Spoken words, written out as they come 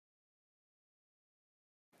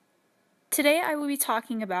Today I will be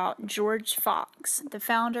talking about George Fox, the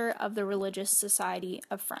founder of the Religious Society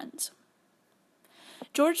of Friends.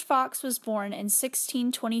 George Fox was born in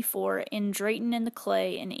 1624 in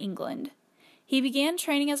Drayton-in-the-Clay in England. He began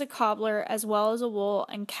training as a cobbler as well as a wool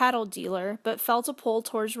and cattle dealer, but felt a pull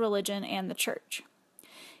towards religion and the church.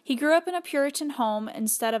 He grew up in a Puritan home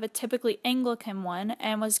instead of a typically Anglican one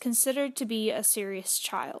and was considered to be a serious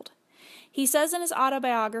child. He says in his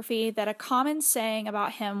autobiography that a common saying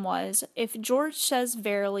about him was, "If George says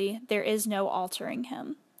verily, there is no altering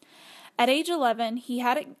him." At age 11, he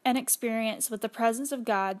had an experience with the presence of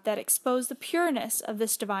God that exposed the pureness of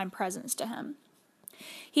this divine presence to him.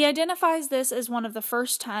 He identifies this as one of the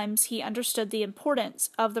first times he understood the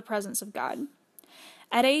importance of the presence of God.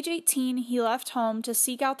 At age 18, he left home to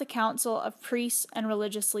seek out the counsel of priests and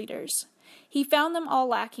religious leaders. He found them all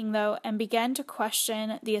lacking, though, and began to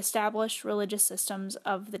question the established religious systems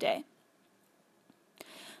of the day.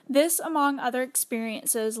 This, among other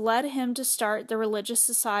experiences, led him to start the Religious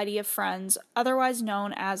Society of Friends, otherwise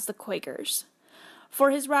known as the Quakers.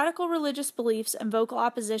 For his radical religious beliefs and vocal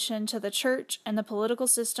opposition to the church and the political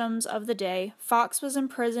systems of the day, Fox was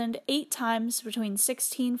imprisoned 8 times between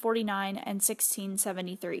 1649 and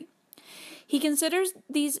 1673. He considers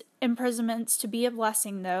these imprisonments to be a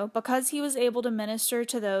blessing, though, because he was able to minister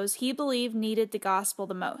to those he believed needed the gospel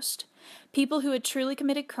the most, people who had truly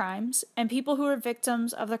committed crimes, and people who were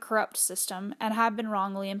victims of the corrupt system and had been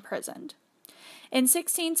wrongly imprisoned. In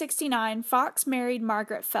 1669, Fox married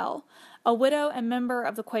Margaret Fell, a widow and member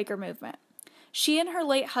of the Quaker movement. She and her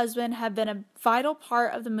late husband had been a vital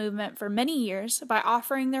part of the movement for many years by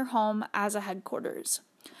offering their home as a headquarters.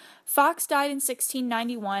 Fox died in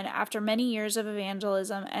 1691 after many years of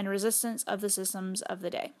evangelism and resistance of the systems of the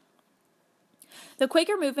day. The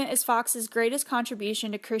Quaker movement is Fox's greatest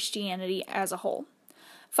contribution to Christianity as a whole.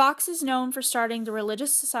 Fox is known for starting the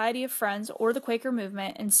Religious Society of Friends, or the Quaker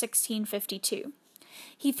movement, in 1652.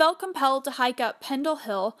 He felt compelled to hike up Pendle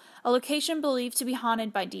Hill, a location believed to be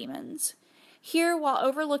haunted by demons. Here, while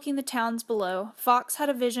overlooking the towns below, Fox had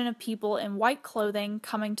a vision of people in white clothing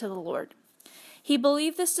coming to the Lord. He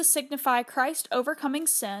believed this to signify Christ overcoming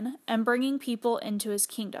sin and bringing people into his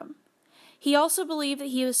kingdom. He also believed that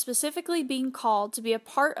he was specifically being called to be a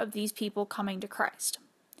part of these people coming to Christ.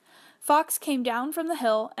 Fox came down from the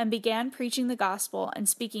hill and began preaching the gospel and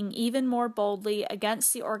speaking even more boldly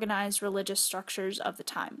against the organized religious structures of the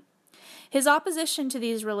time. His opposition to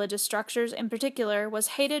these religious structures in particular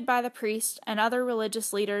was hated by the priests and other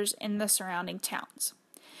religious leaders in the surrounding towns.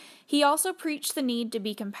 He also preached the need to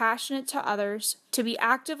be compassionate to others, to be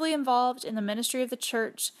actively involved in the ministry of the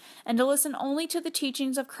church, and to listen only to the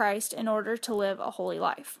teachings of Christ in order to live a holy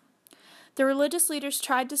life. The religious leaders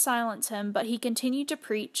tried to silence him, but he continued to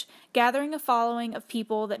preach, gathering a following of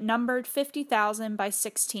people that numbered 50,000 by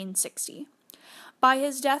 1660. By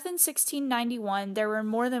his death in 1691, there were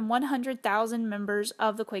more than 100,000 members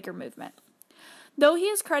of the Quaker movement. Though he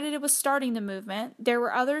is credited with starting the movement, there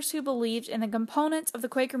were others who believed in the components of the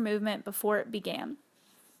Quaker movement before it began.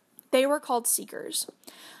 They were called Seekers.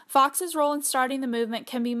 Fox's role in starting the movement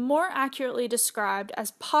can be more accurately described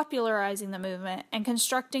as popularizing the movement and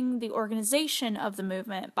constructing the organization of the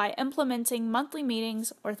movement by implementing monthly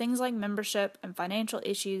meetings where things like membership and financial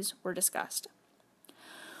issues were discussed.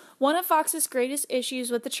 One of Fox's greatest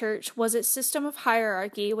issues with the church was its system of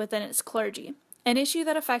hierarchy within its clergy, an issue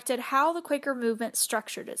that affected how the Quaker movement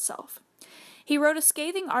structured itself. He wrote a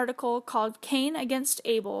scathing article called Cain Against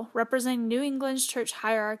Abel, representing New England's church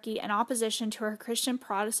hierarchy in opposition to her Christian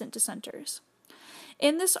Protestant dissenters.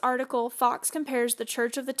 In this article, Fox compares the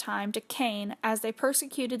church of the time to Cain as they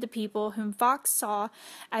persecuted the people whom Fox saw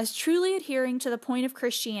as truly adhering to the point of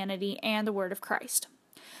Christianity and the word of Christ.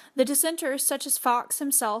 The dissenters, such as Fox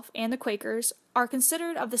himself and the Quakers, are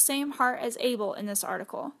considered of the same heart as Abel in this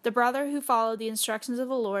article, the brother who followed the instructions of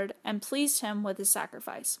the Lord and pleased him with his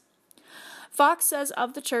sacrifice. Fox says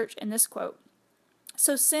of the church in this quote,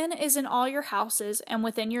 "So sin is in all your houses and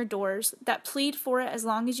within your doors that plead for it as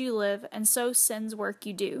long as you live, and so sin's work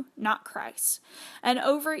you do, not Christ. And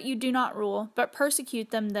over it you do not rule, but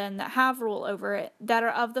persecute them then that have rule over it, that are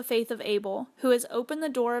of the faith of Abel, who has opened the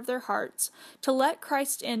door of their hearts, to let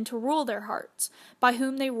Christ in to rule their hearts, by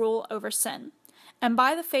whom they rule over sin. And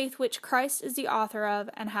by the faith which Christ is the author of,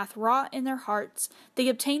 and hath wrought in their hearts, they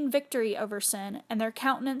obtain victory over sin, and their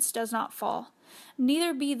countenance does not fall.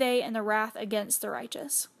 Neither be they in the wrath against the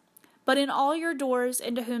righteous. But in all your doors,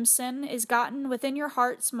 into whom sin is gotten within your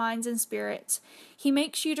hearts, minds, and spirits, he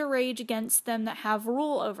makes you to rage against them that have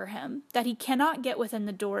rule over him, that he cannot get within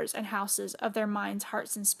the doors and houses of their minds,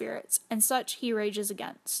 hearts, and spirits, and such he rages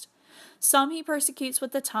against. Some he persecutes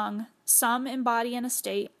with the tongue, some in body and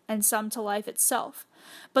estate, and some to life itself.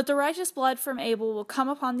 But the righteous blood from Abel will come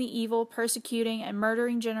upon the evil, persecuting, and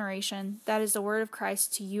murdering generation. That is the word of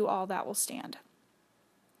Christ to you all that will stand.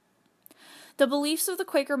 The beliefs of the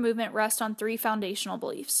Quaker movement rest on three foundational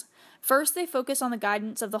beliefs. First, they focus on the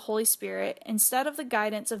guidance of the Holy Spirit instead of the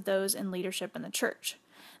guidance of those in leadership in the church.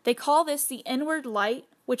 They call this the inward light,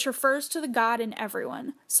 which refers to the God in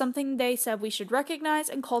everyone, something they said we should recognize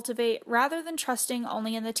and cultivate rather than trusting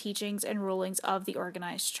only in the teachings and rulings of the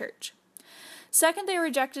organized church. Second, they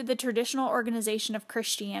rejected the traditional organization of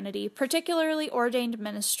Christianity, particularly ordained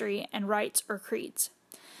ministry and rites or creeds.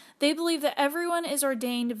 They believe that everyone is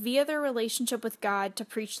ordained via their relationship with God to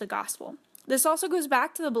preach the gospel. This also goes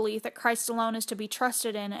back to the belief that Christ alone is to be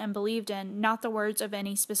trusted in and believed in, not the words of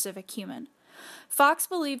any specific human. Fox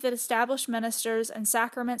believed that established ministers and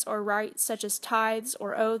sacraments or rites, such as tithes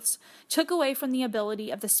or oaths, took away from the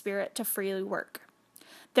ability of the Spirit to freely work.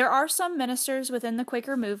 There are some ministers within the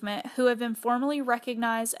Quaker movement who have been formally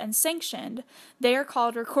recognized and sanctioned. They are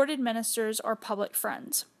called recorded ministers or public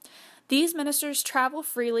friends. These ministers travel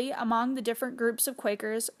freely among the different groups of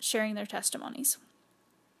Quakers, sharing their testimonies.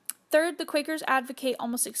 Third, the Quakers advocate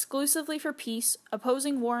almost exclusively for peace,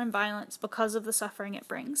 opposing war and violence because of the suffering it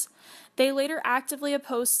brings. They later actively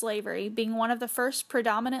opposed slavery, being one of the first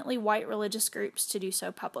predominantly white religious groups to do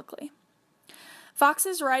so publicly.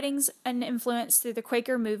 Fox's writings and influence through the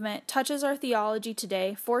Quaker movement touches our theology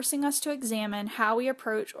today, forcing us to examine how we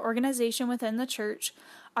approach organization within the church,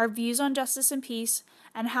 our views on justice and peace,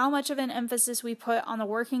 and how much of an emphasis we put on the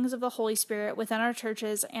workings of the Holy Spirit within our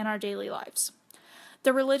churches and our daily lives.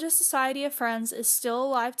 The Religious Society of Friends is still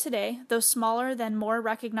alive today, though smaller than more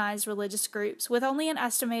recognized religious groups, with only an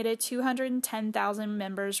estimated 210,000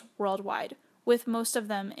 members worldwide, with most of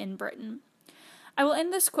them in Britain. I will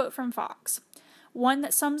end this quote from Fox, one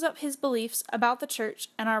that sums up his beliefs about the church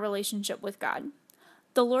and our relationship with God.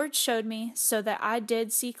 The Lord showed me, so that I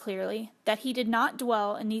did see clearly, that he did not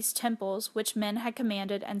dwell in these temples which men had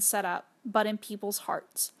commanded and set up, but in people's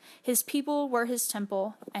hearts. His people were his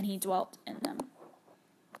temple, and he dwelt in them.